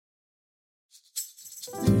Hey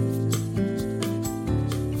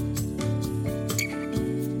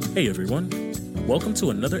everyone, welcome to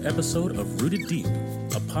another episode of Rooted Deep,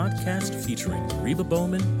 a podcast featuring Reba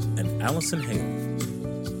Bowman and Allison Hale.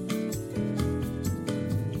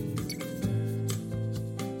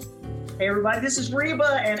 Hey everybody, this is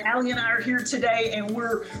Reba, and Allie and I are here today, and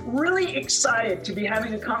we're really excited to be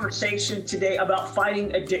having a conversation today about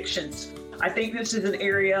fighting addictions. I think this is an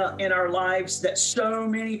area in our lives that so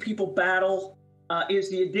many people battle, is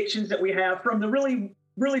the addictions that we have, from the really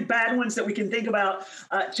bad ones that we can think about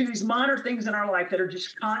to these minor things in our life that are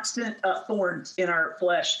just constant thorns in our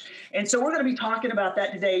flesh. And so we're going to be talking about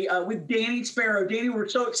that today with Danny Spano. Danny, we're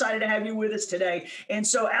so excited to have you with us today. And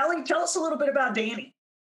so, Allie, tell us a little bit about Danny.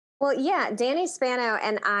 Well, yeah, Danny Spano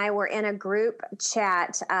and I were in a group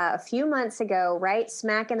chat a few months ago, right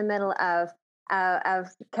smack in the middle of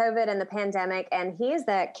COVID and the pandemic. And he is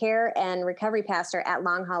the care and recovery pastor at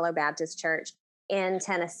LongHollow Baptist Church in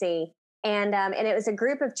Tennessee. And it was a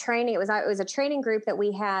group of training. It was a training group that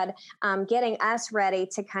we had getting us ready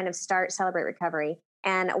to kind of start Celebrate Recovery.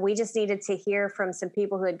 And we just needed to hear from some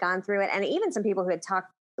people who had gone through it, and even some people who had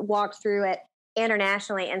walked through it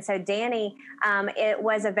internationally. And so Danny, it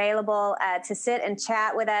was available to sit and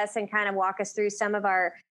chat with us and kind of walk us through some of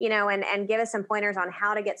our, and give us some pointers on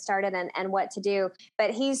how to get started and what to do.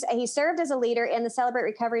 But he served as a leader in the Celebrate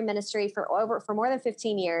Recovery ministry for more than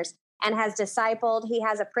 15 years. And has discipled. He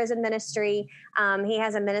has a prison ministry. He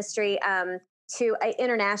has a ministry to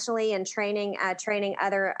internationally and training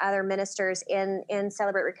other ministers in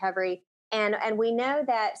Celebrate Recovery. And we know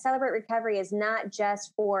that Celebrate Recovery is not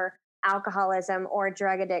just for alcoholism or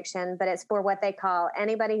drug addiction, but it's for what they call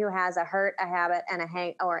anybody who has a hurt, a habit, and a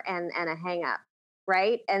hang up.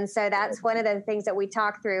 Right. And so that's one of the things that we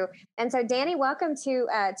talk through. And so, Danny, welcome to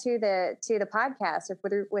the podcast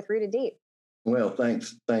with Rooted Deep. Well,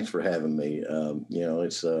 thanks for having me.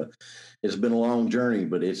 It's been a long journey,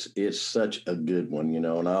 but it's such a good one,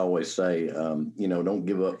 and I always say, don't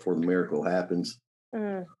give up before the miracle happens.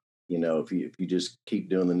 Mm. If you just keep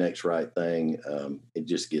doing the next right thing, it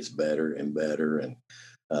just gets better and better, and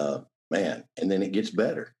and then it gets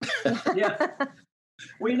better. Yeah.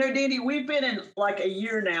 Well, Danny, we've been in like a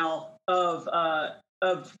year now of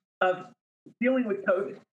dealing with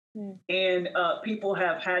COVID. And people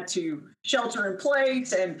have had to shelter in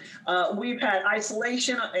place, and we've had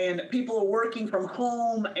isolation, and people are working from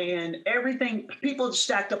home, and everything. People are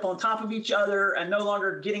stacked up on top of each other and no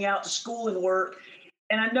longer getting out to school and work.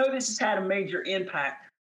 And I know this has had a major impact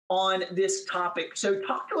on this topic. So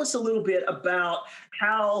talk to us a little bit about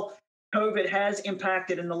how COVID has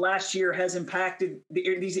impacted, and the last year has impacted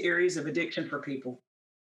these areas of addiction for people.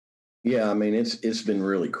 Yeah, I mean, it's been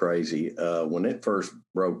really crazy. When it first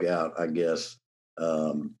broke out, I guess,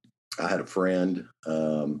 I had a friend,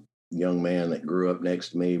 young man that grew up next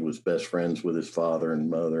to me, was best friends with his father and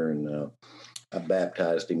mother. And I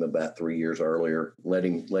baptized him about 3 years earlier, led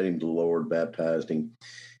him to the Lord, baptized him.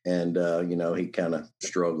 And, he kind of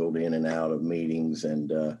struggled in and out of meetings.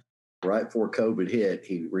 And right before COVID hit,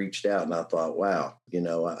 he reached out, and I thought, wow,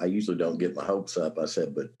 I usually don't get my hopes up. I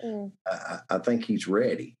said, but I think he's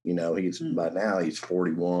ready. By now he's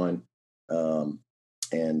 41.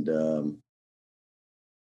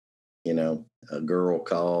 A girl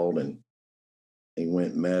called, and he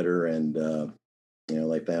went and met her, and,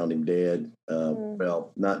 they found him dead.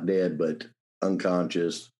 Well, not dead, but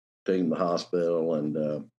unconscious, took him to the hospital.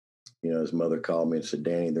 And, his mother called me and said,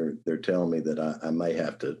 Danny, they're telling me that I may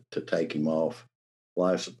have to take him off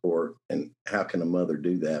life support. And how can a mother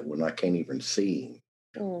do that when I can't even see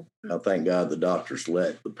him? I thank God the doctors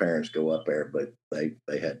let the parents go up there, but they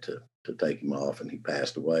had to take him off, and he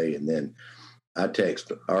passed away. And then I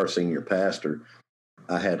texted our senior pastor.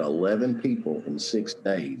 I had 11 people in 6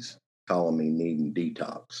 days calling me needing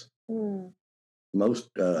detox. Most,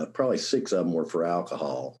 probably 6 of them were for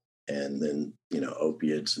alcohol, and then,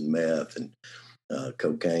 opiates and meth and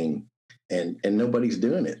cocaine. And nobody's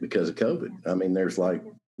doing it because of COVID. I mean, there's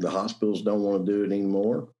the hospitals don't want to do it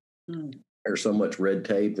anymore. There's so much red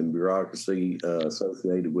tape and bureaucracy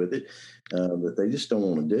associated with it that they just don't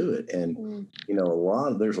want to do it. And,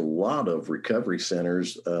 there's a lot of recovery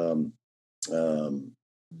centers, but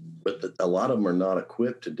a lot of them are not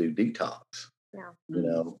equipped to do detox,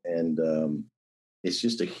 and it's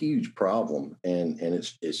just a huge problem. And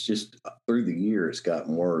it's just through the year, it's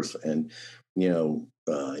gotten worse. And,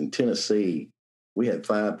 in Tennessee, we had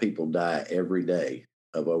 5 people die every day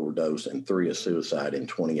of overdose and 3 of suicide in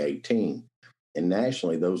 2018. And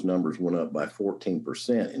nationally, those numbers went up by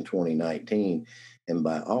 14% in 2019. And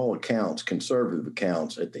by all accounts, conservative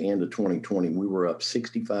accounts, at the end of 2020, we were up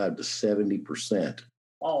 65 to 70%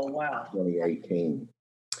 Oh, wow. 2018.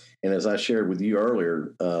 And as I shared with you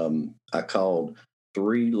earlier, I called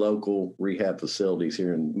 3 local rehab facilities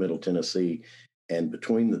here in Middle Tennessee, and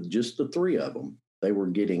between just the 3 of them, they were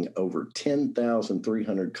getting over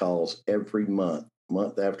 10,300 calls every month,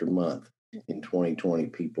 month after month in 2020,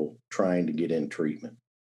 people trying to get in treatment.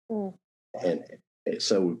 Mm. And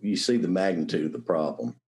so you see the magnitude of the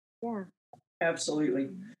problem. Yeah. Absolutely.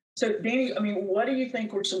 So, Danny, I mean, what do you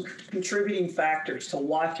think were some contributing factors to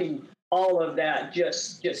watching all of that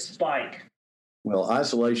just spike? Well,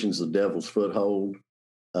 isolation's the devil's foothold.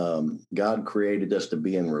 God created us to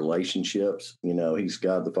be in relationships. You know, He's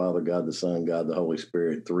God the Father, God the Son, God the Holy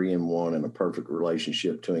Spirit, 3 in 1 in a perfect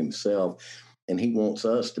relationship to Himself. And He wants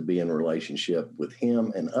us to be in relationship with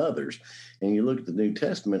Him and others. And you look at the New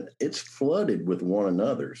Testament, it's flooded with one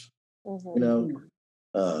another's. Mm-hmm.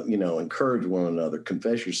 Encourage one another,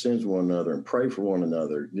 confess your sins to one another, and pray for one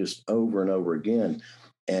another, just over and over again.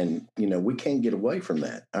 And, we can't get away from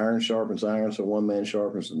that. Iron sharpens iron, so one man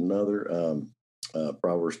sharpens another.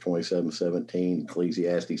 Proverbs 27:17,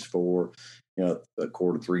 Ecclesiastes 4, a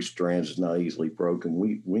cord of 3 strands is not easily broken.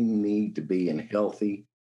 We need to be in healthy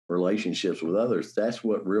relationships with others. That's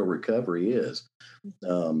what real recovery is.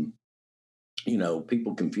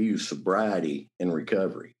 People confuse sobriety and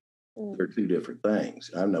recovery. They're 2 different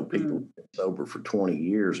things. I know people who've been sober for 20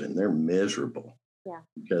 years and they're miserable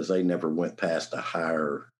because they never went past a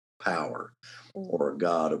higher power or a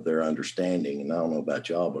God of their understanding. And I don't know about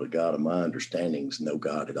y'all, but a God of my understanding is no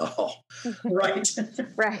God at all. Right.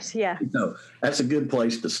 Right. Yeah. That's a good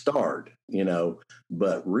place to start,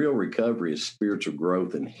 but real recovery is spiritual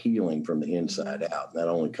growth and healing from the inside out. And that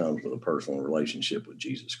only comes with a personal relationship with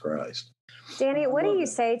Jesus Christ. Danny, what do you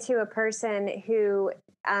say to a person who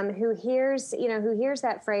hears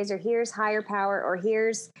that phrase, or hears higher power, or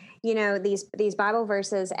hears, these Bible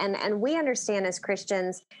verses, and we understand as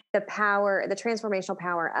Christians the power, the transformational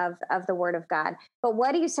power of the Word of God. But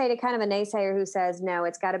what do you say to kind of a naysayer who says, no,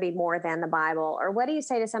 it's got to be more than the Bible? Or what do you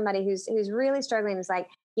say to somebody who's really struggling? Is like,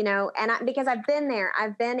 because I've been there,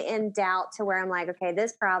 I've been in doubt to where I'm like, okay,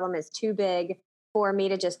 this problem is too big for me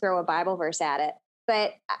to just throw a Bible verse at it.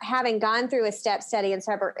 But having gone through a step study and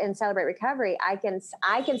Celebrate Recovery, I can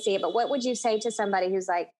see it. But what would you say to somebody who's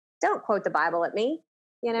like, don't quote the Bible at me,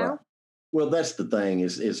 Right. Well, that's the thing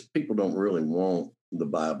is people don't really want the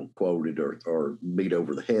Bible quoted or beat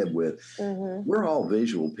over the head with. Mm-hmm. We're all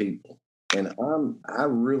visual people. And I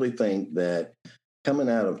really think that coming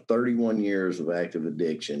out of 31 years of active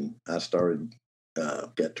addiction, I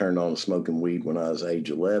got turned on to smoking weed when I was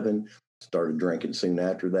age 11. Started drinking soon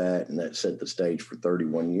after that, and that set the stage for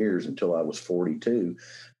 31 years until I was 42.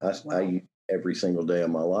 I used every single day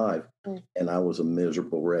of my life, and I was a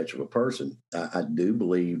miserable wretch of a person. I do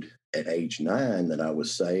believe at age 9 that I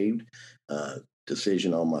was saved,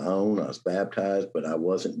 decision on my own. I was baptized, but I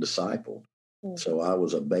wasn't discipled. So I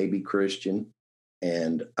was a baby Christian,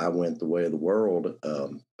 and I went the way of the world,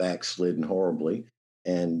 backslidden horribly.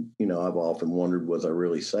 And, I've often wondered, was I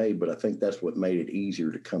really saved? But I think that's what made it easier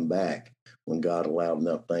to come back when God allowed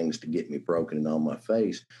enough things to get me broken and on my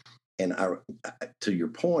face. And to your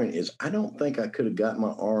point is, I don't think I could have got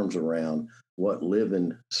my arms around what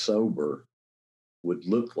living sober would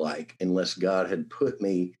look like unless God had put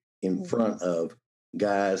me in front of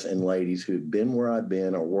guys and ladies who had been where I'd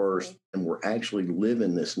been or worse and were actually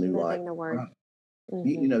living this new life. The word.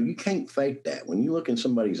 You can't fake that. When you look in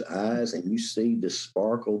somebody's eyes and you see this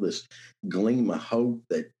sparkle, this gleam of hope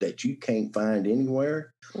that you can't find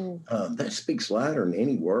anywhere, that speaks louder than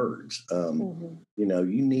any words. You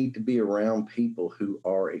need to be around people who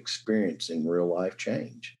are experiencing real life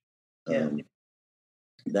change. I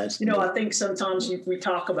think sometimes we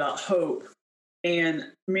talk about hope, and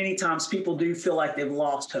many times people do feel like they've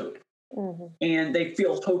lost hope, and they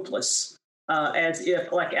feel hopeless. As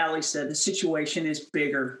if, like Ali said, the situation is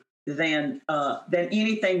bigger than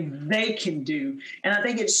anything they can do. And I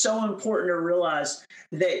think it's so important to realize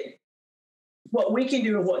that what we can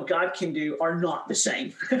do and what God can do are not the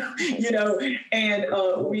same, and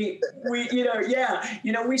we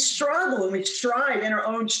struggle and we strive in our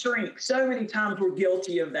own strength. So many times we're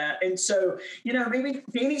guilty of that. And so, maybe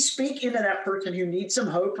Danny, speak into that person who needs some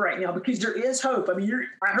hope right now, because there is hope. I mean,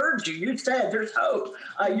 I heard you said there's hope.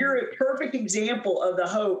 You're a perfect example of the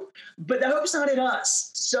hope, but the hope's not in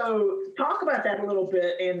us. So talk about that a little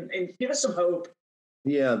bit and give us some hope.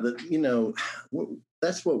 Yeah.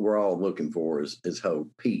 That's what we're all looking for is hope,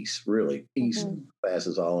 peace, really. Peace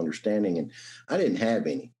passes all understanding. And I didn't have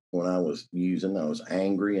any when I was using. I was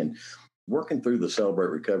angry, and working through the Celebrate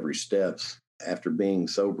Recovery steps after being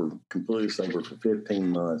completely sober for 15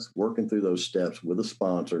 months, working through those steps with a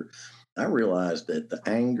sponsor, I realized that the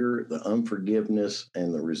anger, the unforgiveness,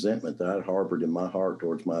 and the resentment that I'd harbored in my heart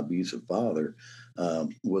towards my abusive father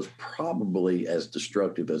was probably as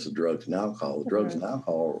destructive as the drugs and alcohol. The drugs and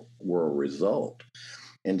alcohol were a result.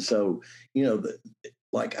 And so,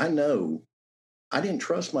 like I know I didn't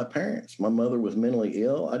trust my parents. My mother was mentally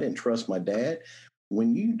ill. I didn't trust my dad.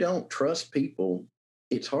 When you don't trust people,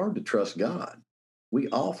 it's hard to trust God. We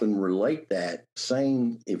often relate that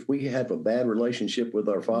saying, if we have a bad relationship with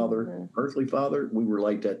our father, earthly father, we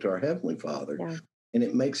relate that to our heavenly father. Yeah. And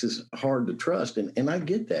it makes us hard to trust. And I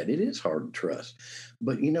get that. It is hard to trust.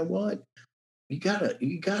 But you know what? You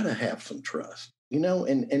gotta have some trust. And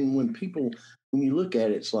when you look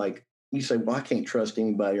at it, it's like, you say, well, I can't trust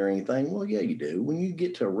anybody or anything. Well, yeah, you do. When you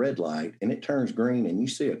get to a red light and it turns green and you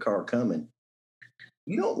see a car coming,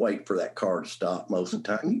 you don't wait for that car to stop most of the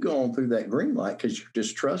time. You go on through that green light because you're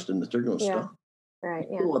just trusting that they're going to stop. Right.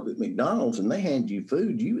 You pull up at McDonald's and they hand you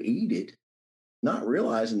food, you eat it, not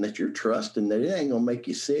realizing that you're trusting that it ain't going to make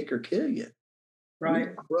you sick or kill you. Right.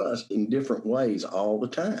 We trust in different ways all the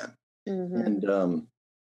time. And,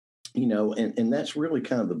 and that's really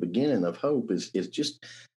kind of the beginning of hope is just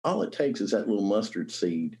all it takes is that little mustard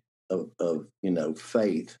seed of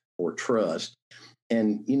faith or trust.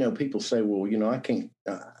 And, people say, well, I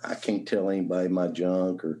can't tell anybody my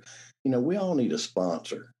junk or, we all need a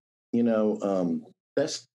sponsor,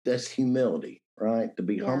 that's humility, right? To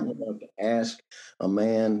be humble enough to ask a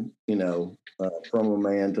man, from a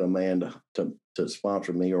man to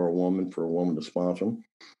sponsor me or a woman for a woman to sponsor them.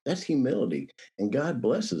 That's humility. And God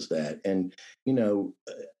blesses that. And,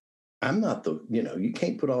 I'm not you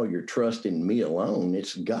can't put all your trust in me alone.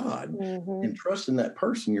 It's God. And trusting that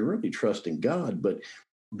person, you're really trusting God. But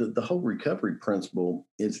the whole recovery principle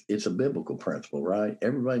it's a biblical principle, right?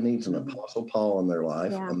 Everybody needs an Apostle Paul in their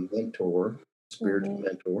life, a mentor, spiritual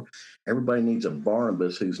mentor. Everybody needs a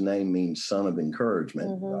Barnabas whose name means son of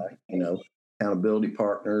encouragement, right? Accountability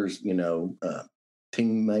partners,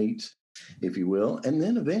 teammates, if you will. And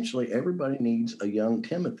then eventually everybody needs a young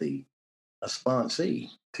Timothy, a sponsee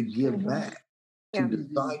to give back, to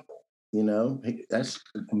disciple. That's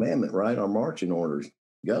the commandment, right? Our marching orders.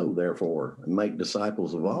 Go, therefore, and make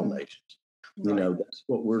disciples of all nations. That's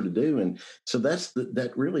what we're to do. And so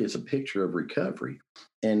that really is a picture of recovery.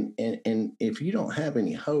 And if you don't have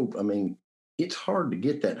any hope, I mean, it's hard to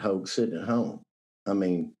get that hope sitting at home. I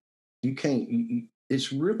mean, you can't,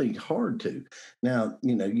 it's really hard to. Now,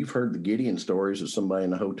 you've heard the Gideon stories of somebody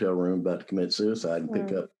in a hotel room about to commit suicide and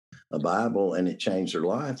pick up a Bible and it changed their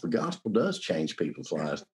life. The gospel does change people's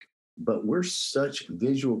lives. But we're such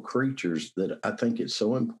visual creatures that I think it's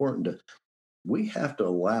so important we have to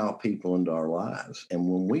allow people into our lives. And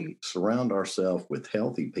when we surround ourselves with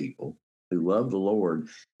healthy people who love the Lord,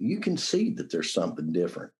 you can see that there's something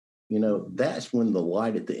different. That's when the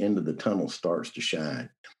light at the end of the tunnel starts to shine,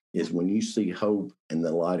 is when you see hope and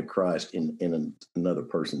the light of Christ in another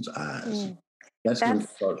person's eyes. That's when it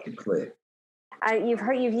starts to click.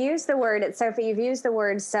 You've used the word, Sophie, you've used the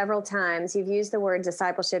word several times. You've used the word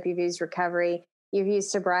discipleship. You've used recovery. You've used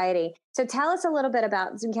sobriety. So tell us a little bit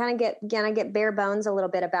about, kind of get bare bones a little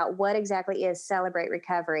bit about what exactly is Celebrate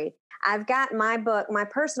Recovery. I've got my book, my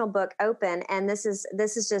personal book open, and this is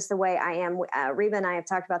just the way I am. Reba and I have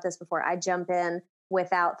talked about this before. I jump in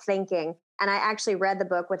without thinking, and I actually read the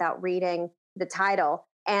book without reading the title.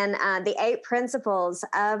 And the 8 principles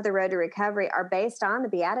of the road to recovery are based on the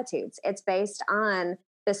Beatitudes. It's based on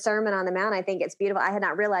the Sermon on the Mount. I think it's beautiful. I had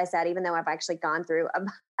not realized that, even though I've actually gone through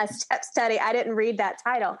a step study. I didn't read that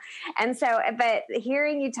title. And so, but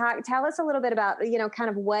hearing you talk, tell us a little bit about,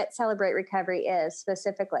 kind of what Celebrate Recovery is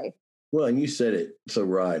specifically. Well, and you said it so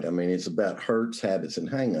right. I mean, it's about hurts, habits, and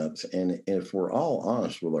hangups. And if we're all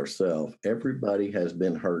honest with ourselves, everybody has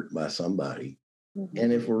been hurt by somebody.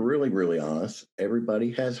 And if we're really, really honest,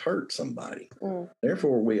 everybody has hurt somebody.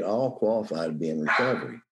 Therefore, we all qualify to be in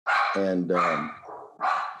recovery. And,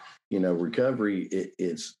 recovery,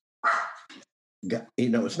 it's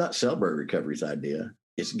not Celebrate Recovery's idea.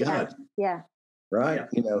 It's God. Yeah. Right.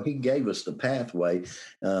 Yeah. He gave us the pathway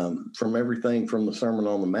from everything from the Sermon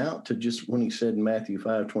on the Mount to just when he said in Matthew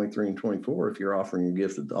 5:23 and 24, if you're offering your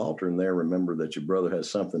gift at the altar and there remember that your brother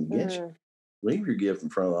has something against you, leave your gift in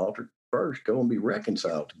front of the altar first. Go and be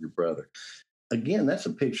reconciled to your brother. Again, that's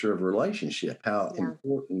a picture of relationship, how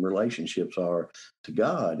important relationships are to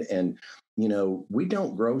God. And, we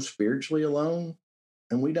don't grow spiritually alone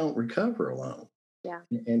and we don't recover alone. Yeah.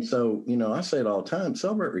 And so, I say it all the time,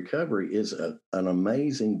 Celebrate Recovery is an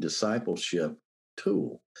amazing discipleship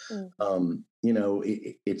tool.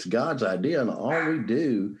 It's God's idea. And all we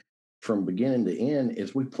do from beginning to end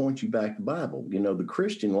is we point you back to the Bible. The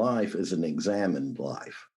Christian life is an examined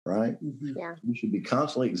life. right? Yeah. We should be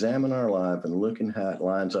constantly examining our life and looking how it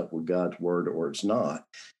lines up with God's word or it's not,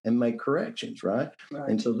 and make corrections, right?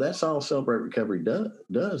 And so that's all Celebrate Recovery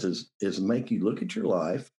does is make you look at your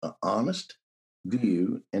life, an honest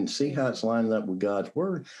view, and see how it's lining up with God's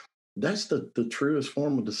word. That's the truest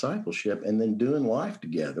form of discipleship. And then doing life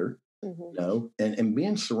together, and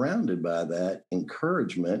being surrounded by that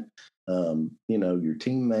encouragement, your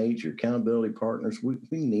teammates, your accountability partners, we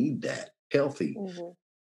need that healthy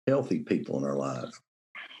people in our lives.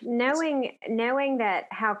 Knowing that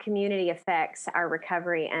how community affects our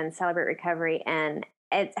recovery and Celebrate Recovery, and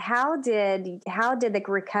how did the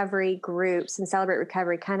recovery groups and Celebrate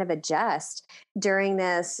Recovery kind of adjust during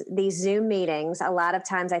these Zoom meetings? A lot of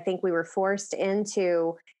times I think we were forced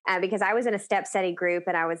into, because I was in a step study group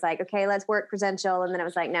and I was like, okay, let's work presential. And then I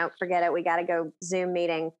was like, no, forget it. We got to go Zoom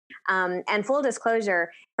meeting. And full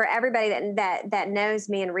disclosure for everybody that knows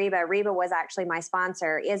me and Reba is actually my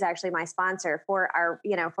sponsor for our,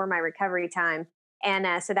 for my recovery time.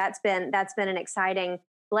 And so that's been an exciting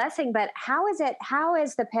blessing. But how is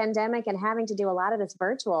the pandemic and having to do a lot of this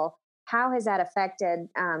virtual, how has that affected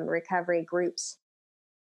recovery groups?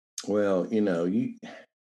 Well,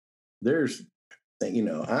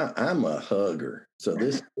 I'm a hugger. So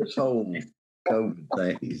this whole COVID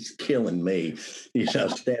thing is killing me.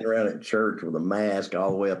 Standing around at church with a mask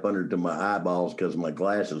all the way up under to my eyeballs because my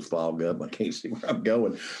glasses fog up. I can't see where I'm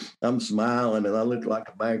going. I'm smiling and I look like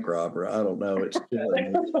a bank robber. I don't know. It's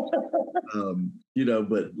killing me.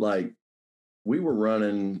 But like we were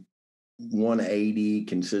running 180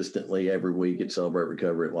 consistently every week at Celebrate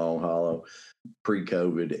Recovery at LongHollow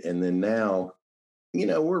pre-COVID. And then now,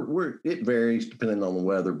 it varies depending on the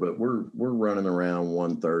weather, but we're running around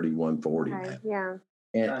 130, 140 now.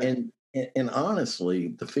 Yeah. And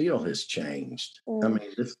honestly, the feel has changed. I mean,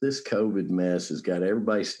 this COVID mess has got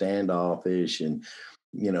everybody standoffish and,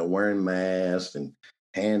 wearing masks and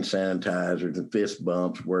hand sanitizers and fist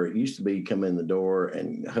bumps, where it used to be you come in the door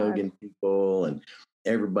and hugging people and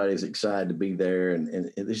everybody's excited to be there. And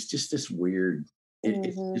it's just this weird,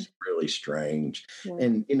 it's just really strange. Yeah.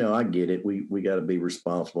 And, I get it. We got to be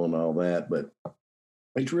responsible and all that, but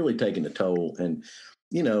it's really taking a toll. And,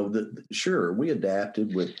 sure, we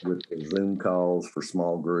adapted with the Zoom calls for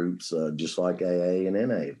small groups, just like AA and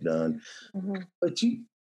NA have done. But you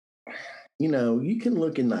can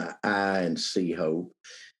look in the eye and see hope.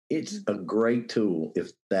 It's a great tool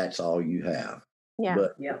if that's all you have. Yeah.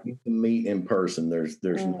 But you can meet in person. There's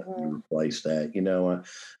nothing to replace that.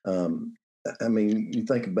 I mean, you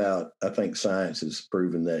think about, I think science has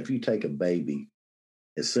proven that if you take a baby,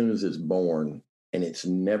 as soon as it's born and it's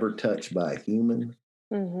never touched by a human,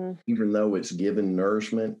 even though it's given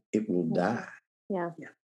nourishment, it will die. Yeah.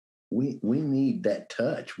 We need that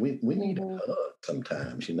touch. We need a hug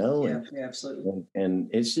sometimes, Yeah, absolutely. And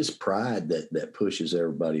it's just pride that pushes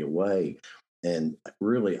everybody away. And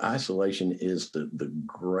really, isolation is the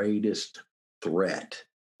greatest threat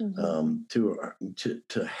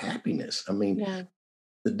to happiness. I mean,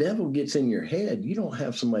 the devil gets in your head. You don't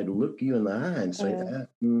have somebody to look you in the eye and say, that's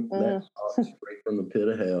straight from the pit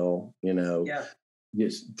of hell.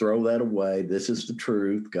 Just throw that away. This is the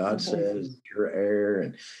truth. God says you're heir,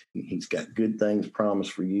 and He's got good things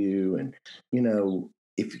promised for you. And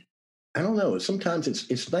if I don't know, sometimes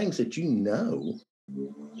it's things that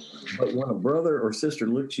but when a brother or sister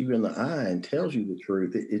looks you in the eye and tells you the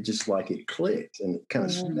truth, it just like it clicks and it kind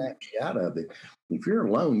of snaps you out of it. If you're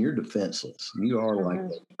alone, you're defenseless. You are like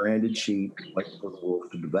a stranded sheep, like for the wolf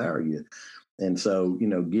to devour you. And so,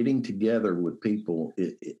 getting together with people,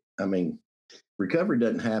 recovery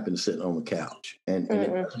doesn't happen sitting on the couch, and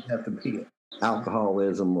it doesn't have to be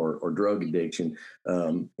alcoholism or drug addiction.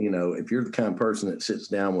 If you're the kind of person that sits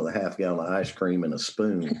down with a half gallon of ice cream and a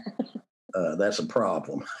spoon, that's a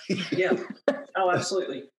problem. Yeah. Oh,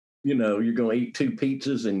 absolutely. You're going to eat 2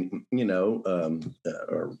 pizzas and,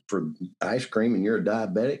 or for ice cream and you're a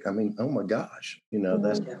diabetic. I mean, oh my gosh,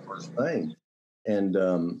 that's the first thing. And,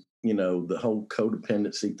 the whole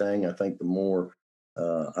codependency thing, I think the more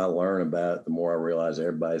I learn about it, the more I realize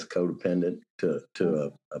everybody's codependent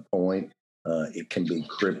to a point. It can be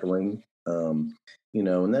crippling, and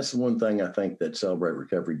that's the one thing I think that Celebrate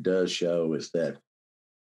Recovery does show is that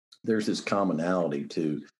there's this commonality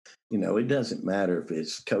to, it doesn't matter if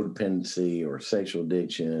it's codependency or sexual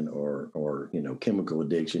addiction or chemical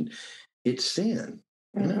addiction. It's sin.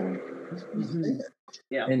 It's sin.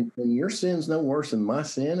 Yeah. And your sin's no worse than my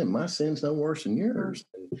sin, and my sin's no worse than yours.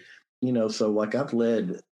 And, so like I've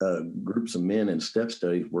led groups of men in step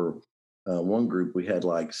studies where one group, we had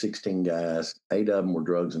like 16 guys. 8 of them were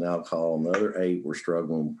drugs and alcohol, and the other 8 were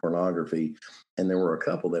struggling with pornography. And there were a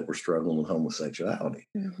couple that were struggling with homosexuality.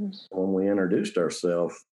 When we introduced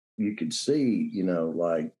ourselves, you could see,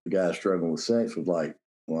 like the guy struggling with sex was like,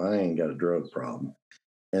 well, I ain't got a drug problem.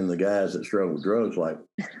 And the guys that struggle with drugs, like,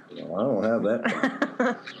 I don't have that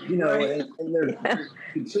problem. And you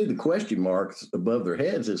can see the question marks above their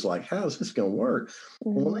heads. It's like, how is this going to work?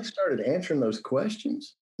 And when they started answering those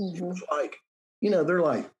questions, it was like, they're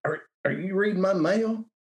like, are you reading my mail?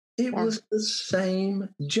 It was the same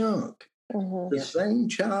junk, the same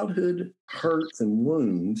childhood hurts and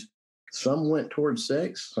wounds. Some went towards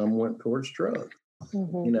sex, some went towards drugs,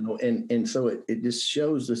 and so it just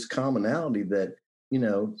shows this commonality that,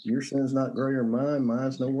 your sin's not greater than mine,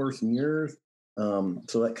 mine's no worse than yours.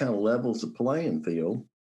 So that kind of levels the playing field,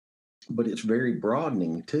 but it's very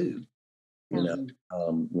broadening too.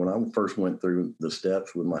 When I first went through the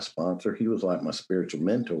steps with my sponsor, he was like my spiritual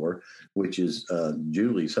mentor, which is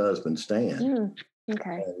Julie's husband, Stan.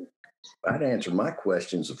 Okay. And I'd answer my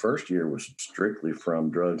questions. The first year was strictly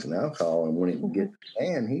from drugs and alcohol. And when it would get to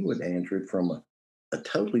Stan, he would answer it from a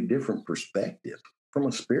totally different perspective, from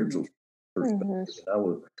a spiritual perspective. I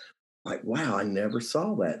was like, wow, I never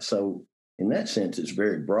saw that. So in that sense, it's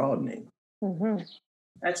very broadening.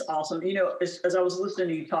 That's awesome. As I was listening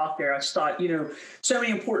to you talk there, I just thought, so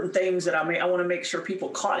many important things that I want to make sure people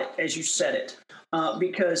caught it as you said it,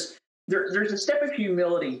 because there's a step of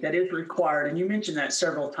humility that is required. And you mentioned that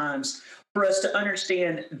several times for us to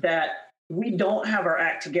understand that we don't have our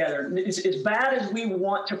act together. As bad as we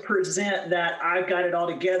want to present that I've got it all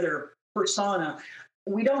together persona,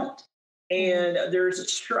 we don't. And there's a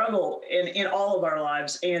struggle in all of our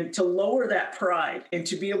lives. And to lower that pride and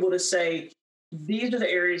to be able to say, these are the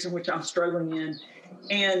areas in which I'm struggling in.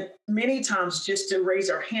 And many times just to raise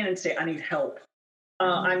our hand and say, I need help.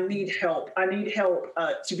 I need help. I need help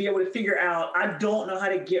to be able to figure out, I don't know how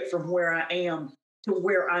to get from where I am to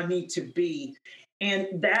where I need to be. And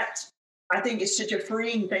that, I think, is such a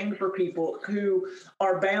freeing thing for people who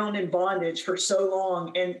are bound in bondage for so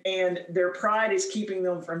long. And their pride is keeping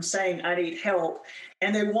them from saying, I need help.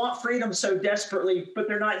 And they want freedom so desperately, but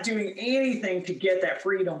they're not doing anything to get that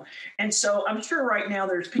freedom. And so I'm sure right now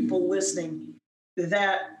there's people listening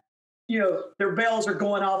that, their bells are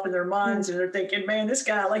going off in their minds and they're thinking, man, this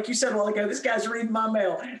guy, like you said a while ago, this guy's reading my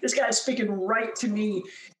mail. This guy's speaking right to me.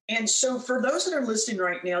 And so for those that are listening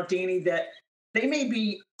right now, Danny, that they may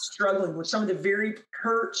be struggling with some of the very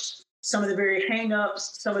hurts, some of the very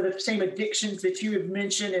hang-ups, some of the same addictions that you have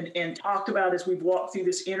mentioned and talked about as we've walked through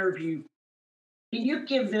this interview. Can you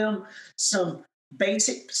give them some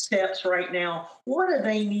basic steps right now? What do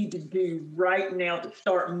they need to do right now to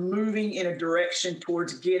start moving in a direction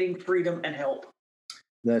towards getting freedom and help?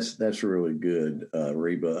 That's really good,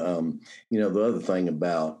 Reba. The other thing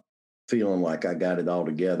about feeling like I got it all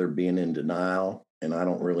together, being in denial, and I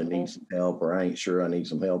don't really need some help, or I ain't sure I need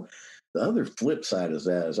some help. The other flip side of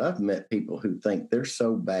that is I've met people who think they're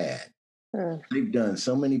so bad. They've done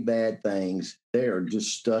so many bad things. They are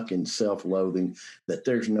just stuck in self-loathing that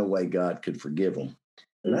there's no way God could forgive them.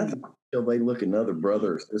 And I think until they look another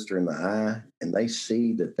brother or sister in the eye and they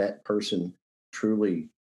see that person truly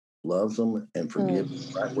loves them and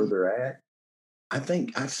forgives them right where they're at, I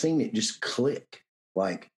think I've seen it just click.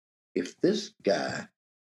 Like, if this guy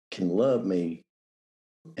can love me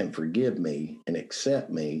and forgive me and accept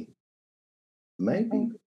me,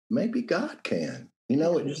 maybe God can.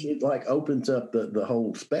 It like opens up the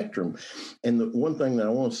whole spectrum. And the one thing that I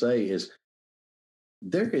want to say is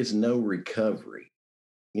there is no recovery,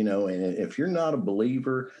 and if you're not a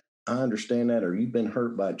believer, I understand that, or you've been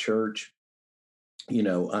hurt by church, I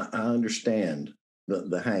understand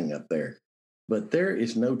the hang up there, but there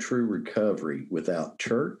is no true recovery without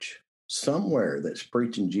church somewhere that's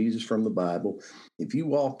preaching Jesus from the Bible. If you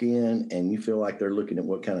walk in and you feel like they're looking at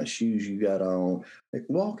what kind of shoes you got on,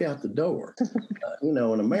 walk out the door. In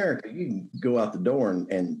America, you can go out the door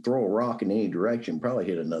and throw a rock in any direction, probably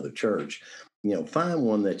hit another church. Find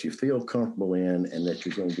one that you feel comfortable in and that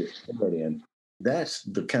you're going to get fed in. That's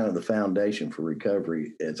the kind of the foundation for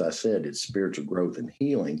recovery. As I said, it's spiritual growth and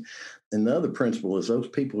healing. And the other principle is those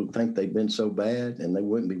people who think they've been so bad and they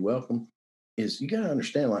wouldn't be welcome, is you got to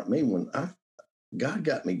understand, like me, when God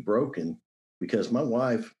got me broken because my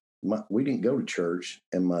wife, we didn't go to church,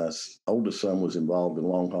 and my oldest son was involved in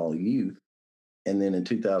LongHollow Youth. And then in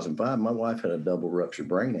 2005, my wife had a double ruptured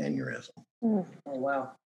brain aneurysm. Oh,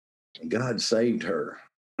 wow. And God saved her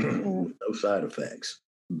with no side effects.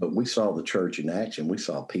 But we saw the church in action. We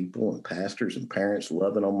saw people and pastors and parents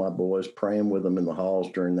loving on my boys, praying with them in the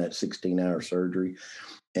halls during that 16-hour surgery.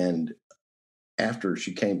 And after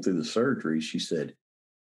she came through the surgery, she said,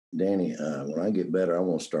 Danny, when I get better, I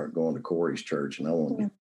want to start going to Corey's church and I want to be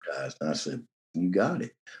baptized. And I said, you got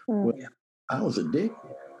it. Well, I was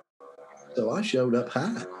addicted. So I showed up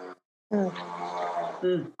high for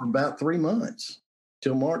about 3 months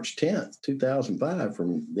till March 10th, 2005,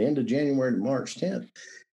 from the end of January to March 10th.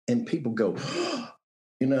 And people go,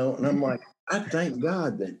 and I'm like, I thank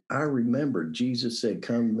God that I remember Jesus said,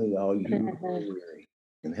 come to me, all you who are weary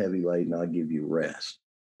and heavy laden, I'll give you rest.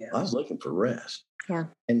 Yes. I was looking for rest. Yeah.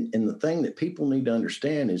 And the thing that people need to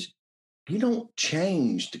understand is you don't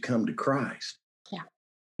change to come to Christ. Yeah.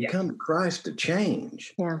 You come to Christ to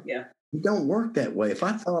change. Yeah. Yeah. You don't work that way. If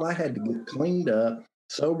I thought I had to get cleaned up,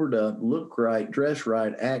 sobered up, look right, dress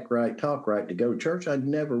right, act right, talk right to go to church, I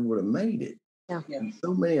never would have made it. Yeah. And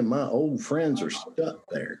so many of my old friends are stuck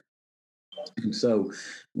there. And so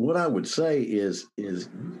what I would say is you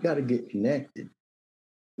got to get connected.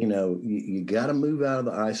 You got to move out of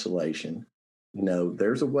the isolation.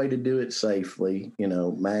 There's a way to do it safely,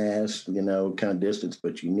 mask, kind of distance,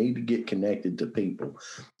 but you need to get connected to people.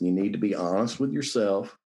 You need to be honest with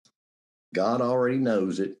yourself. God already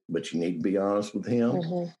knows it, but you need to be honest with him.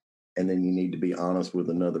 Mm-hmm. And then you need to be honest with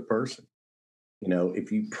another person.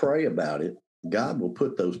 If you pray about it, God will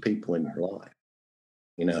put those people in your life.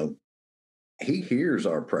 He hears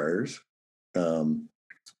our prayers.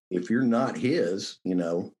 If you're not his,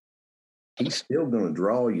 he's still going to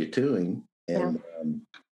draw you to him. And,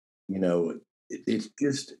 it's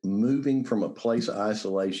just moving from a place of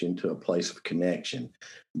isolation to a place of connection.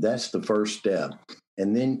 That's the first step.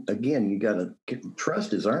 And then again, you got to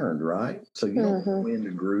trust is earned, right? So you don't go in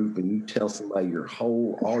a group and you tell somebody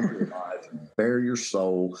all your life, and bare your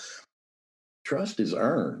soul. Trust is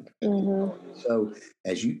earned. Mm-hmm. So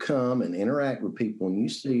as you come and interact with people and you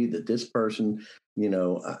see that this person,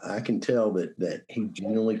 I can tell that he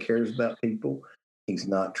genuinely cares about people. He's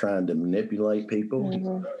not trying to manipulate people. Mm-hmm. He's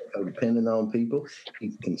not codependent on people.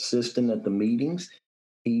 He's consistent at the meetings.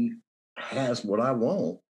 He has what I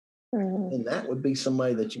want. Mm-hmm. And that would be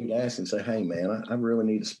somebody that you'd ask and say, hey, man, I really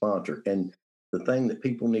need a sponsor. And the thing that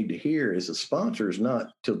people need to hear is a sponsor is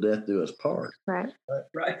not till death do us part. Right.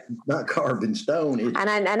 It's not carved in stone. And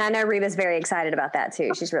I know Reba's very excited about that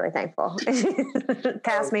too. She's really thankful.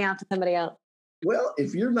 Pass me off to somebody else. Well,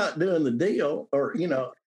 if you're not doing the deal, or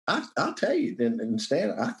I'll tell you. And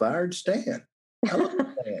Stan, I fired Stan. I love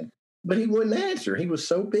Stan, but he wouldn't answer. He was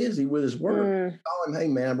so busy with his work. Call him, hey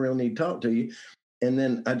man, I really need to talk to you. And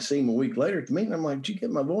then I'd see him a week later at the meeting. I'm like, did you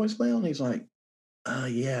get my voicemail? And he's like,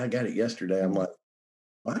 yeah, I got it yesterday. I'm like,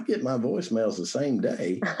 well, I get my voicemails the same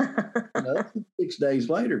day, 6 days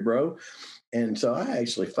later, bro. And so I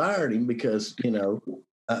actually fired him because,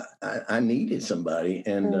 I needed somebody.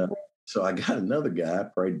 And so I got another guy,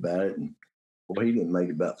 prayed about it. And boy, he didn't make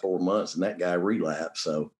it about 4 months. And that guy relapsed.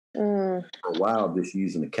 So for a while, just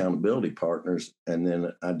using accountability partners. And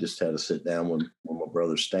then I just had to sit down with my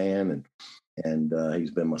brother Stan. And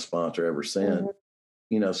he's been my sponsor ever since.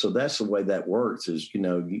 So that's the way that works is, you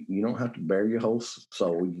don't have to bear your whole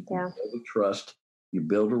soul. You build a trust. You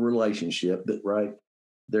build a relationship right?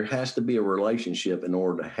 There has to be a relationship in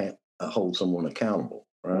order to hold someone accountable,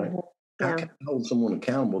 right? How can I hold someone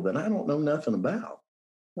accountable that I don't know nothing about?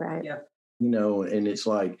 Right. Yeah. And it's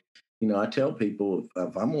like, I tell people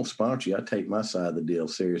if I'm going to sponsor you, I take my side of the deal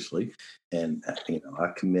seriously. And, I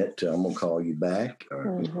commit to, I'm going to call you back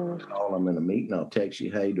or call them in a meeting. I'll text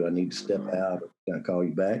you, hey, do I need to step out or can I call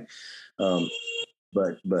you back?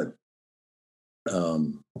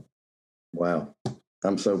 Wow.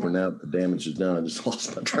 I'm sober now. The damage is done. I just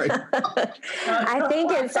lost my train. I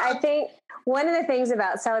think one of the things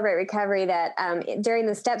about Celebrate Recovery that during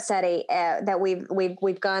the step study that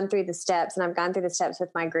we've gone through the steps, and I've gone through the steps with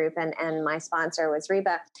my group, and my sponsor was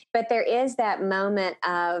Reba. But there is that moment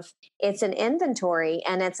of it's an inventory,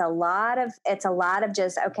 and it's a lot of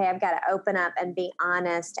just okay. I've got to open up and be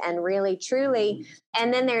honest and really truly.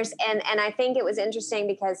 And then there's and I think it was interesting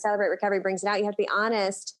because Celebrate Recovery brings it out. You have to be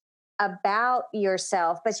honest about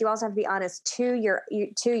yourself, but you also have to be honest to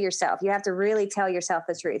yourself. You have to really tell yourself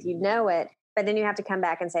the truth. You know it, but then you have to come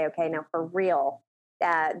back and say, okay, no, for real,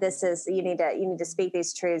 this is, you need to speak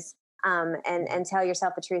these truths, and tell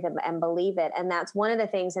yourself the truth and believe it. And that's one of the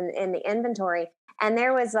things in the inventory. And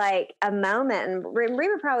there was like a moment, and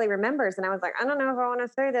Reba probably remembers, and I was like, I don't know if I want to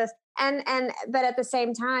say this. But at the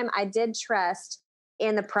same time, I did trust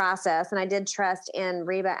in the process. And I did trust in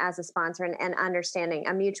Reba as a sponsor and understanding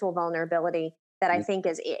a mutual vulnerability that I think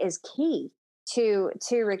is key to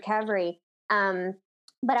recovery.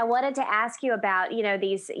 But I wanted to ask you about,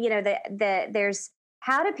 these, there's,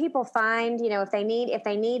 how do people find, if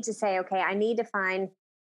they need to say, okay, I need to find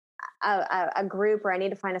a group or I need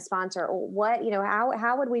to find a sponsor, what,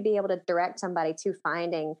 how would we be able to direct somebody to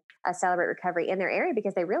finding a Celebrate Recovery in their area?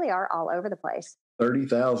 Because they really are all over the place.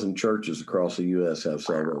 30,000 churches across the U.S. have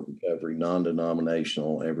Celebrate Recovery,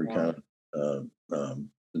 non-denominational, every kind of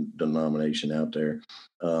denomination out there.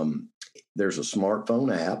 There's a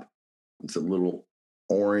smartphone app. It's a little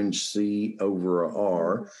orange C over a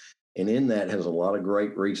R. And in that has a lot of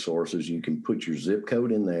great resources. You can put your zip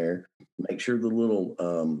code in there, make sure the little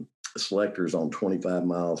selectors on 25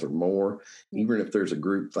 miles or more, even if there's a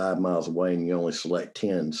group 5 miles away and you only select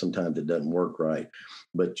 10, sometimes it doesn't work right.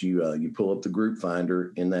 But you pull up the group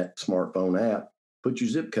finder in that smartphone app, put your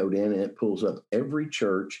zip code in, and it pulls up every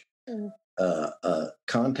church,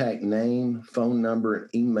 contact name, phone number, and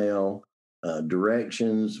email,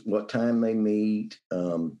 directions, what time they meet.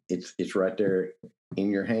 It's right there in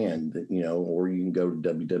your hand, or you can go to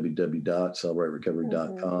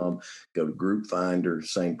www.celebraterecovery.com, go to group finder,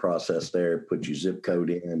 same process there, put your zip code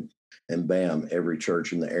in, and bam, every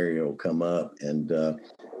church in the area will come up. And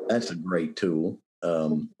that's a great tool.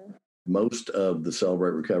 Most of the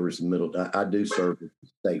Celebrate Recovery in I do serve as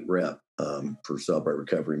state rep for Celebrate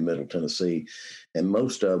Recovery in Middle Tennessee, and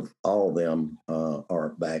most of all of them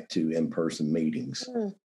are back to in-person meetings.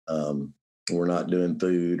 We're not doing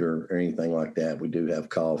food or anything like that. We do have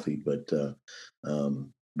coffee, but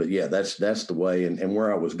yeah, that's the way. And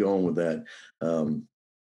where I was going with that,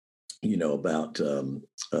 about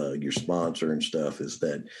your sponsor and stuff is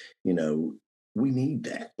that, we need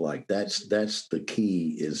that. Like that's the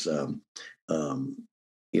key is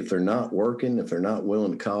if they're not working, if they're not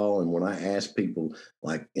willing to call. And when I ask people,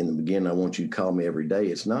 like in the beginning, I want you to call me every day.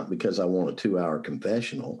 It's not because I want a 2-hour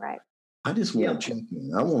confessional. Right. I just want to check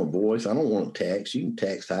in. I want a voice. I don't want a text. You can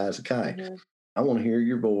text high as a kite. I want to hear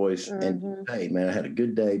your voice and, hey, man, I had a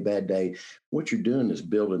good day, bad day. What you're doing is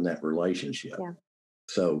building that relationship. Yeah.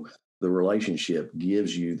 So the relationship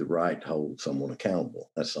gives you the right to hold someone accountable.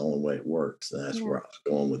 That's the only way it works. That's where I was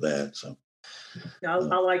going with that. So I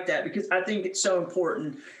like that because I think it's so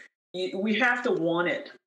important. We have to want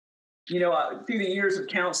it. Through the years of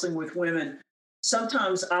counseling with women,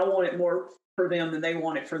 sometimes I want it more for them than they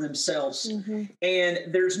want it for themselves. And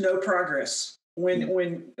there's no progress when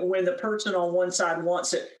the person on one side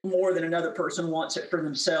wants it more than another person wants it for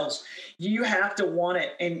themselves. You have to want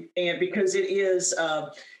it, and because it is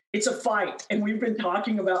it's a fight, and we've been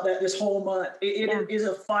talking about that this whole month. It is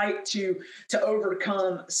a fight to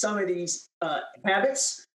overcome some of these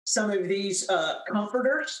habits, some of these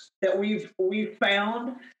comforters that we've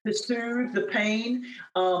found to soothe the pain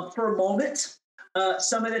for a moment.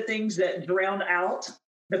 Some of the things that drown out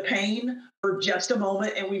the pain for just a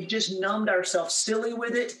moment, and we've just numbed ourselves silly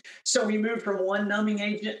with it. So we move from one numbing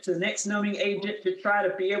agent to the next numbing agent to try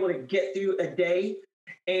to be able to get through a day.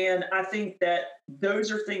 And I think that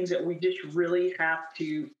those are things that we just really have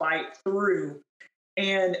to fight through.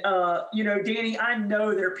 And, Danny, I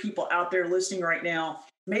know there are people out there listening right now.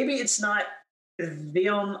 Maybe it's not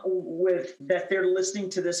them that they're listening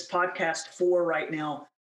to this podcast for right now,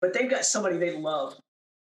 but they've got somebody they love.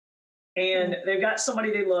 And they've got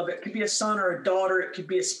somebody they love. It could be a son or a daughter. It could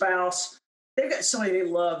be a spouse. They've got somebody they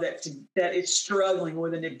love that is struggling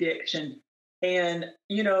with an addiction. And,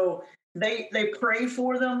 they pray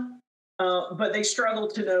for them, but they struggle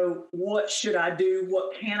to know, what should I do?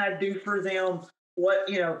 What can I do for them?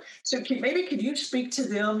 So could you speak to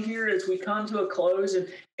them here as we come to a close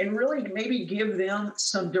and really maybe give them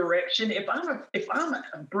some direction? If I'm a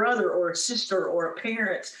brother or a sister or a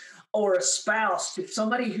parent or a spouse to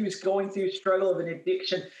somebody who's going through struggle of an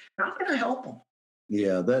addiction, how can I help them?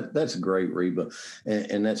 Yeah, that's great, Reba,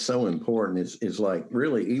 and that's so important. It's like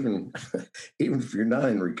really even if you're not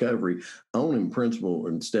in recovery, owning principle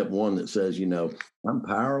in step one that says, I'm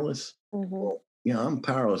powerless. Well, I'm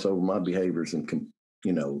powerless over my behaviors and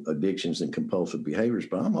addictions and compulsive behaviors,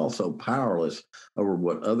 but I'm also powerless over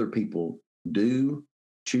what other people do,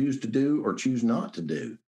 choose to do, or choose not to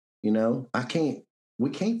do. We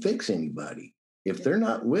can't fix anybody if they're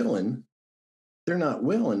not willing. They're not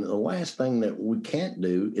willing. The last thing that we can't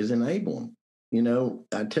do is enable them.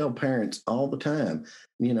 I tell parents all the time,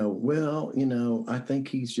 I think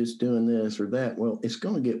he's just doing this or that. Well, it's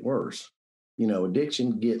going to get worse.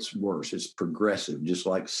 Addiction gets worse. It's progressive, just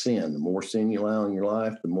like sin. The more sin you allow in your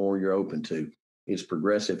life, the more you're open to. It's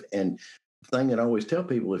progressive. And the thing that I always tell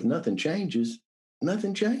people, if nothing changes,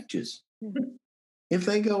 nothing changes. If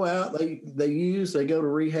they go out, they go to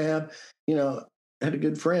rehab. I had a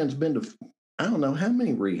good friend's been to I don't know how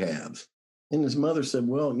many rehabs. And his mother said,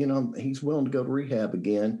 well, he's willing to go to rehab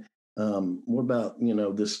again. What about,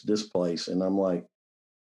 this place? And I'm like,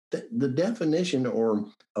 the definition or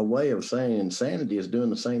a way of saying insanity is doing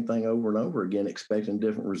the same thing over and over again, expecting a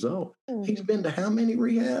different result. He's been to how many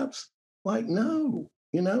rehabs? Like, no,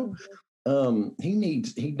 this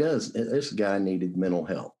guy needed mental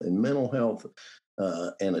health, and mental health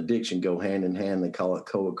and addiction go hand in hand. They call it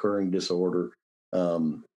co-occurring disorder.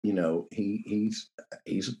 He's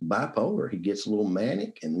bipolar. He gets a little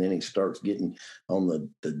manic, and then he starts getting on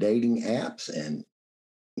the dating apps. And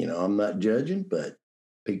I'm not judging, but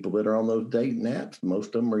people that are on those dating apps,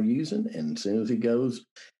 most of them are using. And as soon as he goes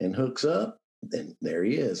and hooks up, then there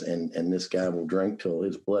he is. And this guy will drink till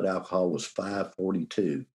his blood alcohol was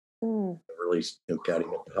 542. Released, got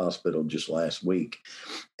him at the hospital just last week.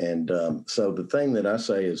 And so the thing that I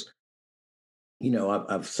say is,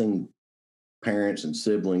 I've seen parents and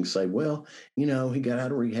siblings say, well, he got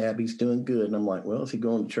out of rehab, he's doing good. And I'm like, well, is he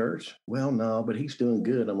going to church? Well, no, but he's doing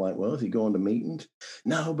good. I'm like, well, is he going to meetings?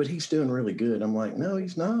 No, but he's doing really good. I'm like, no,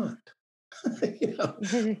 he's not.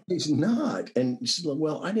 He's not. And she's like,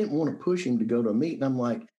 well, I didn't want to push him to go to a meeting. I'm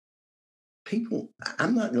like,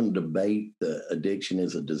 I'm not going to debate the addiction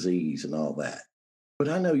as a disease and all that. But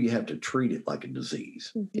I know you have to treat it like a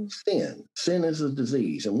disease. It's sin. Sin is a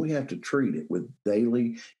disease, and we have to treat it with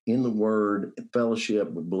daily, in the Word, fellowship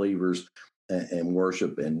with believers, and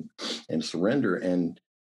worship and surrender. And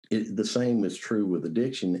the same is true with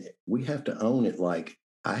addiction. We have to own it like,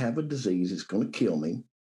 I have a disease. It's going to kill me.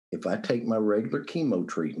 If I take my regular chemo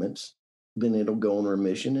treatments, then it'll go in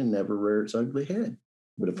remission and never rear its ugly head.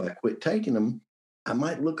 But if I quit taking them, I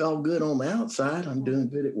might look all good on the outside. I'm doing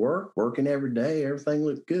good at work, working every day. Everything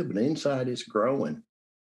looks good, but inside it's growing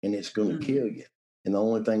and it's going to kill you. And the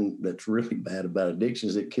only thing that's really bad about addiction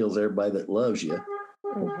is it kills everybody that loves you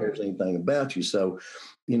or cares anything about you. So,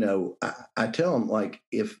 I tell them, like,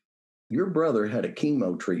 if your brother had a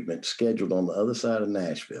chemo treatment scheduled on the other side of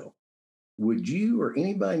Nashville, would you or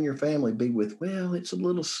anybody in your family be with, well, it's a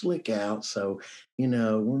little slick out, so, we're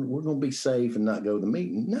going to be safe and not go to the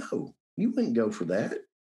meeting? No. You wouldn't go for that.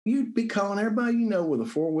 You'd be calling everybody with a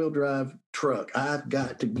 4-wheel drive truck. I've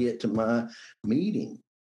got to get to my meeting.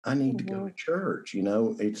 I need to go to church.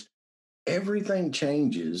 It's everything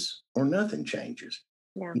changes or nothing changes.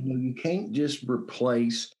 Yeah. You can't just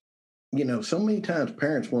replace, so many times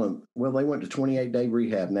parents they went to 28-day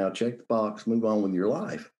rehab. Now check the box, move on with your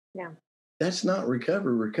life. Yeah. That's not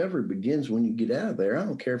recovery. Recovery begins when you get out of there. I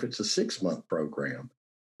don't care if it's a 6-month program.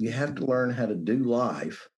 You have to learn how to do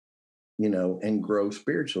life, and grow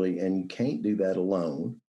spiritually. And you can't do that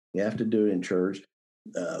alone. You have to do it in church.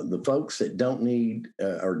 The folks that don't need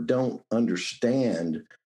or don't understand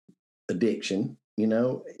addiction,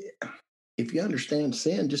 if you understand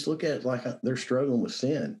sin, just look at it like they're struggling with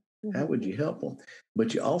sin. How would you help them?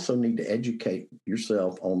 But you also need to educate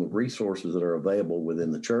yourself on the resources that are available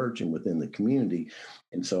within the church and within the community.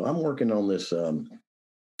 And so I'm working on this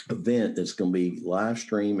event that's going to be live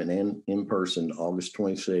stream and in person August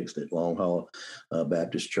 26th at LongHollow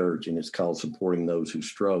Baptist Church, and it's called Supporting Those Who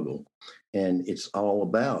Struggle. And it's all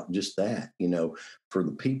about just that, for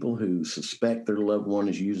the people who suspect their loved one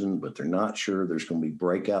is using, but they're not sure. There's going to be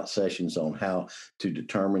breakout sessions on how to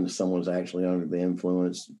determine if someone's actually under the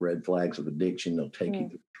influence, red flags of addiction. They'll take you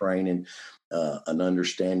through training, an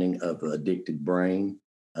understanding of the addicted brain,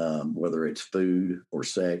 whether it's food or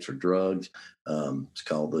sex or drugs. It's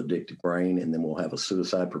called the addicted brain. And then we'll have a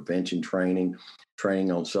suicide prevention training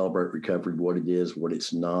on Celebrate Recovery, what it is, what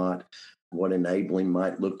it's not, what enabling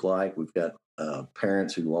might look like. We've got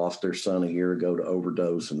parents who lost their son a year ago to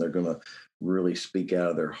overdose, and they're going to really speak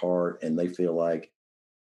out of their heart. And they feel like,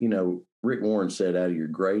 Rick Warren said, out of your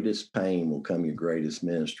greatest pain will come your greatest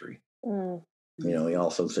ministry. He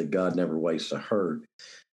also said, God never wastes a hurt.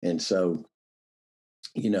 And so,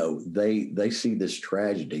 they see this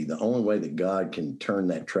tragedy. The only way that God can turn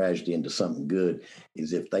that tragedy into something good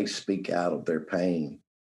is if they speak out of their pain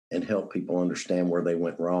and help people understand where they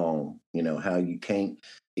went wrong. How you can't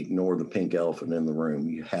ignore the pink elephant in the room.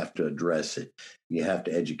 You have to address it. You have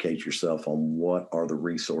to educate yourself on what are the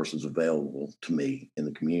resources available to me in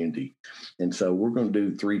the community. And so we're going to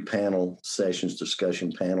do 3 panel sessions,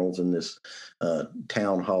 discussion panels in this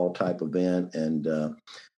town hall type event. And,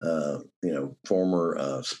 former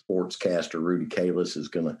sportscaster Rudy Kalis is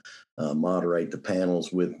going to moderate the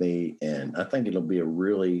panels with me. And I think it'll be a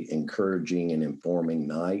really encouraging and informing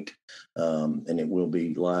night. And it will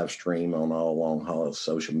be live stream on all LongHollow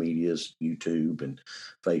social medias, YouTube and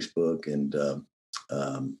Facebook. And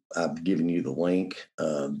I've given you the link.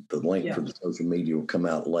 The link for the social media will come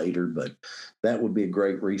out later, but that would be a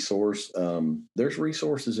great resource. There's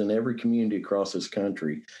resources in every community across this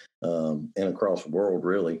country and across the world,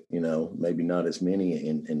 really. Maybe not as many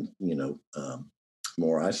in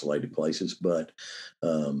more isolated places. But,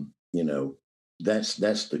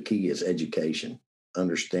 that's the key is education,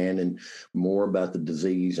 understanding more about the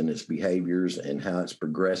disease and its behaviors and how it's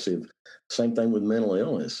progressive. Same thing with mental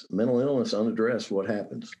illness. Mental illness unaddressed, what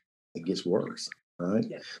happens? It gets worse, right?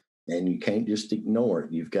 Yeah. And you can't just ignore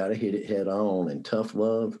it. You've got to hit it head on. And tough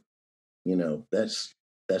love, that's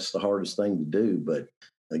the hardest thing to do. But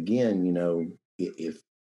again,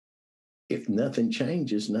 if nothing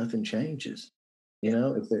changes, nothing changes. And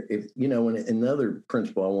another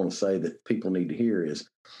principle I want to say that people need to hear is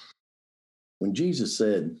when Jesus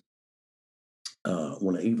said,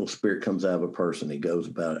 when an evil spirit comes out of a person, he goes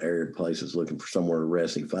about arid places looking for somewhere to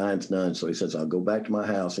rest. He finds none. So he says, I'll go back to my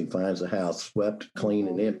house. He finds the house swept, clean,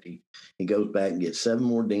 and empty. He goes back and gets 7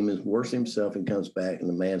 more demons, worse himself, and comes back, and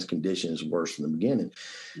the man's condition is worse than the beginning.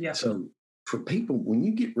 Yeah. So for people, when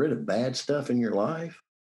you get rid of bad stuff in your life,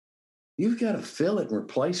 you've got to fill it and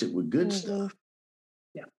replace it with good stuff.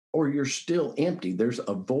 Yeah. Or you're still empty. There's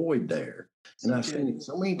a void there. And I've seen it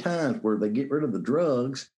so many times where they get rid of the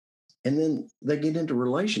drugs and then they get into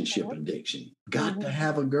relationship addiction. Got to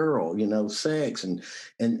have a girl, sex and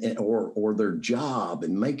or their job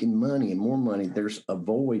and making money and more money. There's a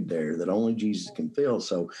void there that only Jesus can fill.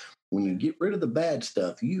 So when you get rid of the bad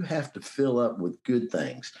stuff, you have to fill up with good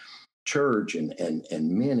things. Church and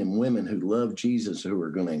men and women who love Jesus, who are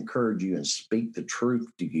going to encourage you and speak the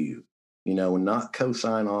truth to you, and not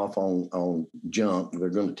co-sign off on junk. They're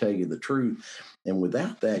going to tell you the truth. And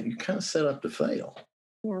without that, you're kind of set up to fail.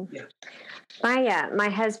 Yeah. My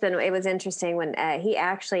husband, it was interesting when he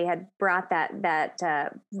actually had brought that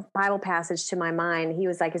Bible passage to my mind. He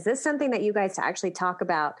was like, is this something that you guys actually talk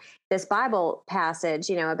about, this Bible passage,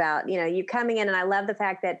 about, you coming in? And I love the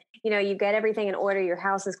fact that, you get everything in order, your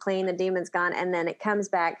house is clean, the demon's gone, and then it comes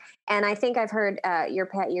back. And I think I've heard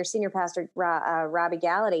your senior pastor, Robbie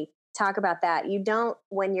Gallaty, talk about that. You don't,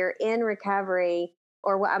 when you're in recovery,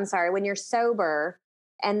 when you're sober,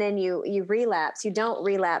 and then you relapse, you don't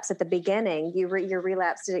relapse at the beginning. You're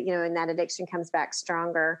relapsed, and that addiction comes back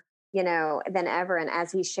stronger, than ever. And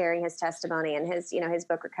as he's sharing his testimony and his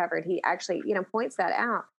book Recovered, he actually, points that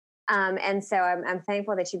out. And so I'm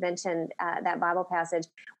thankful that you mentioned that Bible passage.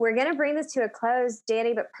 We're going to bring this to a close,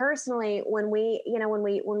 Danny, but personally, when we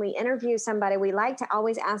interview somebody, we like to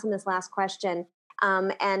always ask them this last question,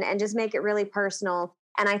 and just make it really personal.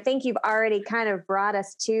 And I think you've already kind of brought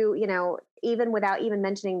us to, even without even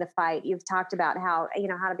mentioning the fight, you've talked about how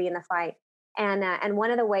to be in the fight. And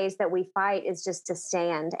one of the ways that we fight is just to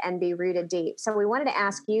stand and be rooted deep. So we wanted to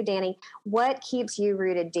ask you, Danny, what keeps you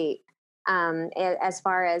rooted deep, as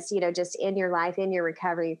far as, just in your life, in your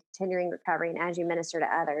recovery, continuing recovery, and as you minister to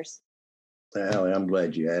others? Allie, I'm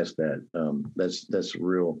glad you asked that. That's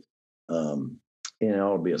real, and it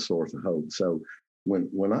ought to be a source of hope. So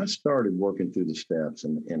when I started working through the steps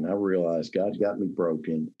and I realized God got me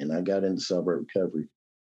broken and I got into sober recovery,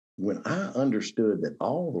 when I understood that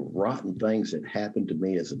all the rotten things that happened to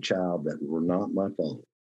me as a child that were not my fault,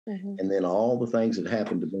 and then all the things that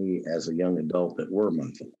happened to me as a young adult that were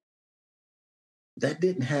my fault, that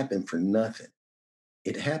didn't happen for nothing.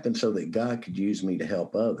 It happened so that God could use me to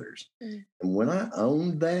help others. And when I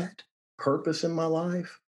owned that purpose in my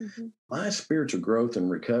life, my spiritual growth and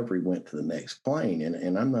recovery went to the next plane.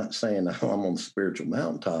 And I'm not saying I'm on the spiritual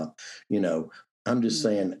mountaintop, I'm just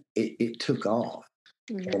saying it took off.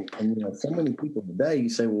 And so many people today, you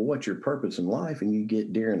say, well, what's your purpose in life? And you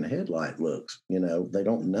get deer in the headlight looks, they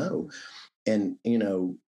don't know. And,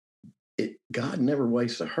 God never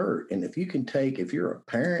wastes a hurt. And if you're a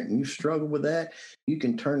parent and you struggle with that, you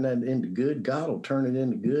can turn that into good. God will turn it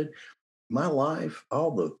into good. My life,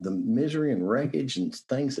 all the misery and wreckage and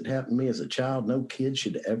things that happened to me as a child, no kid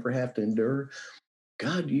should ever have to endure.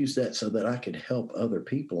 God used that so that I could help other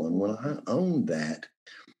people. And when I owned that,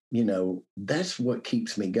 that's what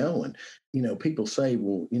keeps me going. People say,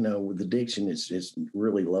 well, with addiction, it's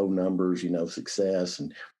really low numbers, success.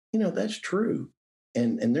 And, that's true.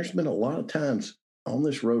 And there's been a lot of times on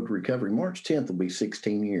this road to recovery. March 10th will be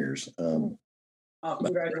 16 years.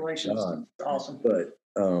 Congratulations. Awesome. But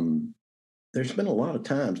there's been a lot of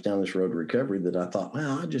times down this road to recovery that I thought,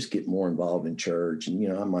 well, I'll just get more involved in church.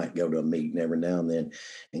 And, I might go to a meeting every now and then.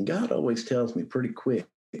 And God always tells me pretty quick,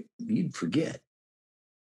 you'd forget.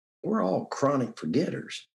 We're all chronic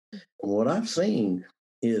forgetters. And what I've seen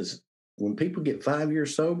is when people get 5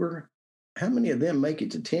 years sober, how many of them make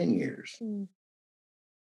it to 10 years?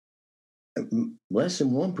 Less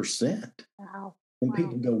than 1%. Wow. And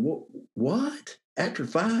people go, what? After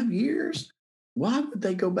 5 years? Why would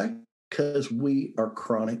they go back? Because we are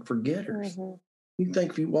chronic forgetters. You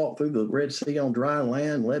think if you walk through the Red Sea on dry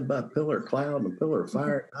land, led by a pillar of cloud and a pillar of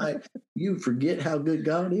fire at night, you forget how good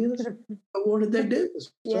God is? But what did they do?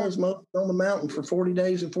 The sons Moses on the mountain for 40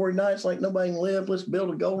 days and 40 nights like nobody can live. Let's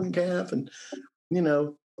build a golden calf. And,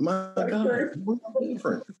 my God, we're no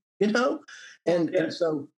different, And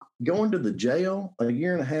so going to the jail a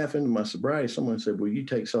year and a half into my sobriety, someone said, "Well, you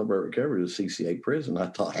take Celebrate Recovery to CCA prison." I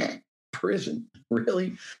thought, prison?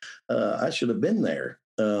 Really? I should have been there.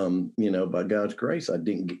 By God's grace, I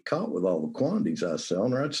didn't get caught with all the quantities I was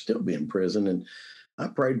selling, or I'd still be in prison. And I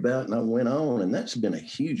prayed about it and I went on. And that's been a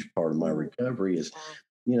huge part of my recovery is,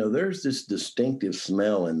 there's this distinctive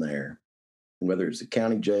smell in there, whether it's a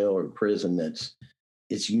county jail or prison,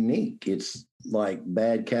 it's unique. It's like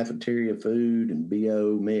bad cafeteria food and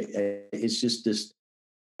BO. It's just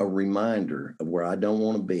a reminder of where I don't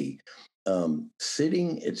want to be.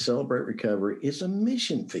 Sitting at Celebrate Recovery is a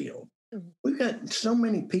mission field. Mm-hmm. We've got so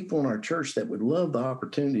many people in our church that would love the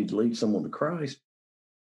opportunity to lead someone to Christ,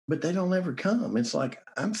 but they don't ever come. It's like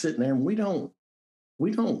I'm sitting there and we don't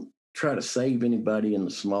try to save anybody in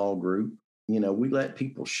the small group. We let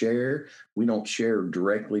people share. We don't share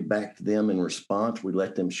directly back to them in response. We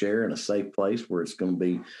let them share in a safe place where it's going to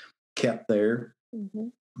be kept there. Mm-hmm.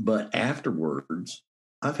 But afterwards,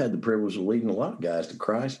 I've had the privilege of leading a lot of guys to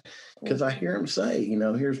Christ because I hear them say,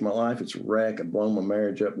 here's my life. It's a wreck. I've blown my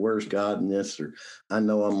marriage up. Where's God in this? Or I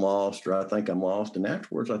know I'm lost, or I think I'm lost. And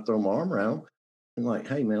afterwards, I throw my arm around them and like,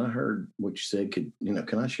 hey, man, I heard what you said. Can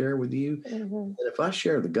I share with you? Mm-hmm. And if I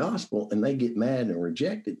share the gospel and they get mad and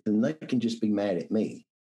reject it, then they can just be mad at me.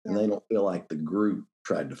 And they don't feel like the group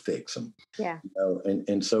tried to fix them. Yeah.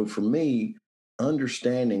 And so for me,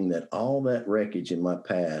 understanding that all that wreckage in my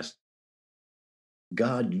past,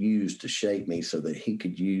 God used to shape me so that he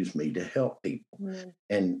could use me to help people. Mm-hmm.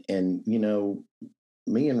 And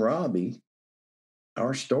me and Robbie,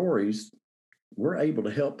 our stories, we're able to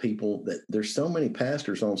help people that there's so many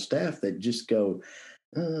pastors on staff that just go,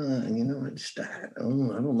 I don't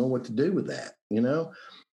know what to do with that,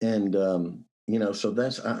 And, so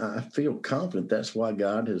that's, I feel confident that's why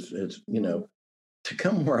God has, to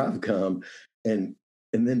come where I've come and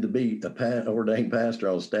then to be ordained pastor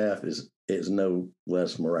on staff is no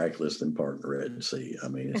less miraculous than parting the Red Sea. I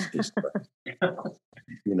mean, it's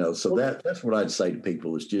so that's what I'd say to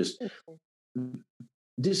people is just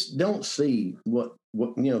don't see what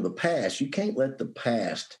the past. You can't let the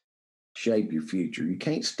past shape your future. You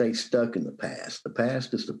can't stay stuck in the past. The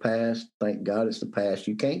past is the past. Thank God it's the past.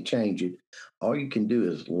 You can't change it. All you can do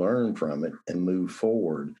is learn from it and move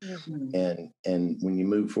forward. Mm-hmm. And when you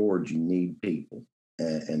move forward, you need people.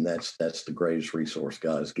 And that's the greatest resource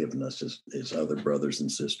God has given us is other brothers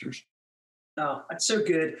and sisters. Oh, that's so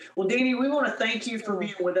good. Well, Danny, we want to thank you for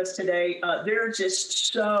being with us today. There are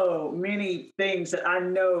just so many things that I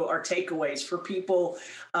know are takeaways for people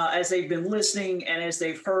as they've been listening and as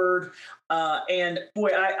they've heard. And boy,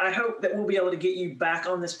 I hope that we'll be able to get you back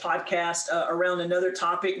on this podcast around another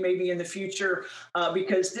topic, maybe in the future,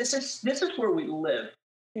 because this is where we live.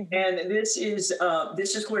 Mm-hmm. And this is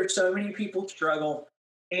where so many people struggle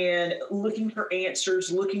and looking for answers,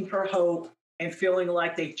 looking for hope, and feeling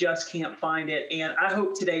like they just can't find it. And I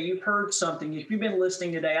hope today you've heard something. If you've been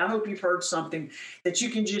listening today, I hope you've heard something that you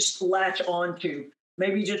can just latch on to.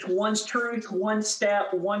 Maybe just one truth, one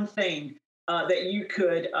step, one thing that you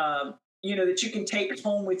could, that you can take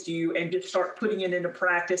home with you and just start putting it into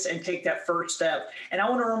practice and take that first step. And I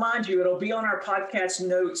want to remind you, it'll be on our podcast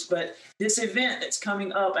notes, but this event that's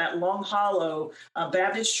coming up at LongHollow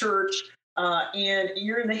Baptist Church, and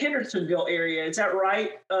you're in the Hendersonville area. Is that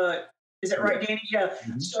right? Is that right, Danny? Yeah.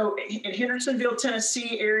 Mm-hmm. So in Hendersonville,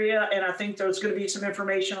 Tennessee area, and I think there's going to be some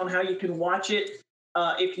information on how you can watch it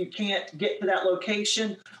if you can't get to that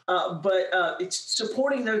location. But it's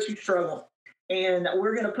supporting those who struggle. And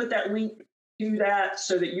we're going to put that link to that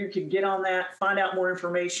so that you can get on that, find out more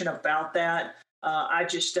information about that. I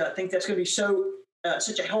just think that's going to be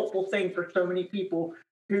such a helpful thing for so many people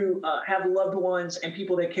who have loved ones and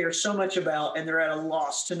people they care so much about, and they're at a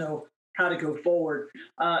loss to know how to go forward.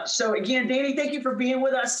 So again, Danny, thank you for being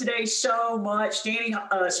with us today so much. Danny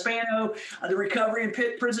Spano, the Recovery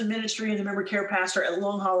and Prison Ministry and the Member Care Pastor at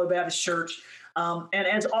LongHollow Baptist Church. And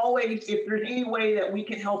as always, if there's any way that we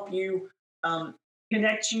can help you,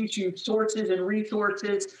 connect you to sources and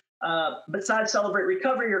resources besides Celebrate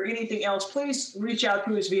Recovery or anything else, please reach out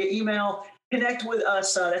to us via email, connect with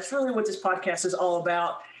us. That's really what this podcast is all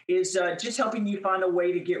about, is just helping you find a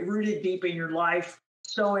way to get rooted deep in your life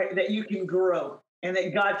so that you can grow and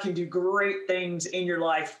that God can do great things in your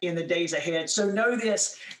life in the days ahead. So know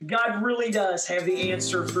this, God really does have the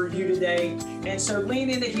answer for you today. And so lean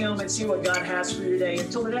into him and see what God has for you today.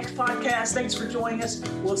 Until the next podcast, thanks for joining us.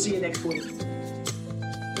 We'll see you next week.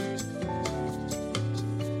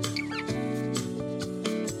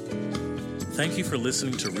 Thank you for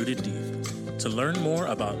listening to Rooted Deep. To learn more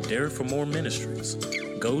about Dare for More Ministries,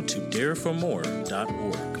 go to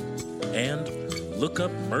dareformore.org and look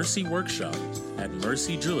up Mercy Workshop at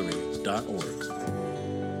mercyjewelry.org.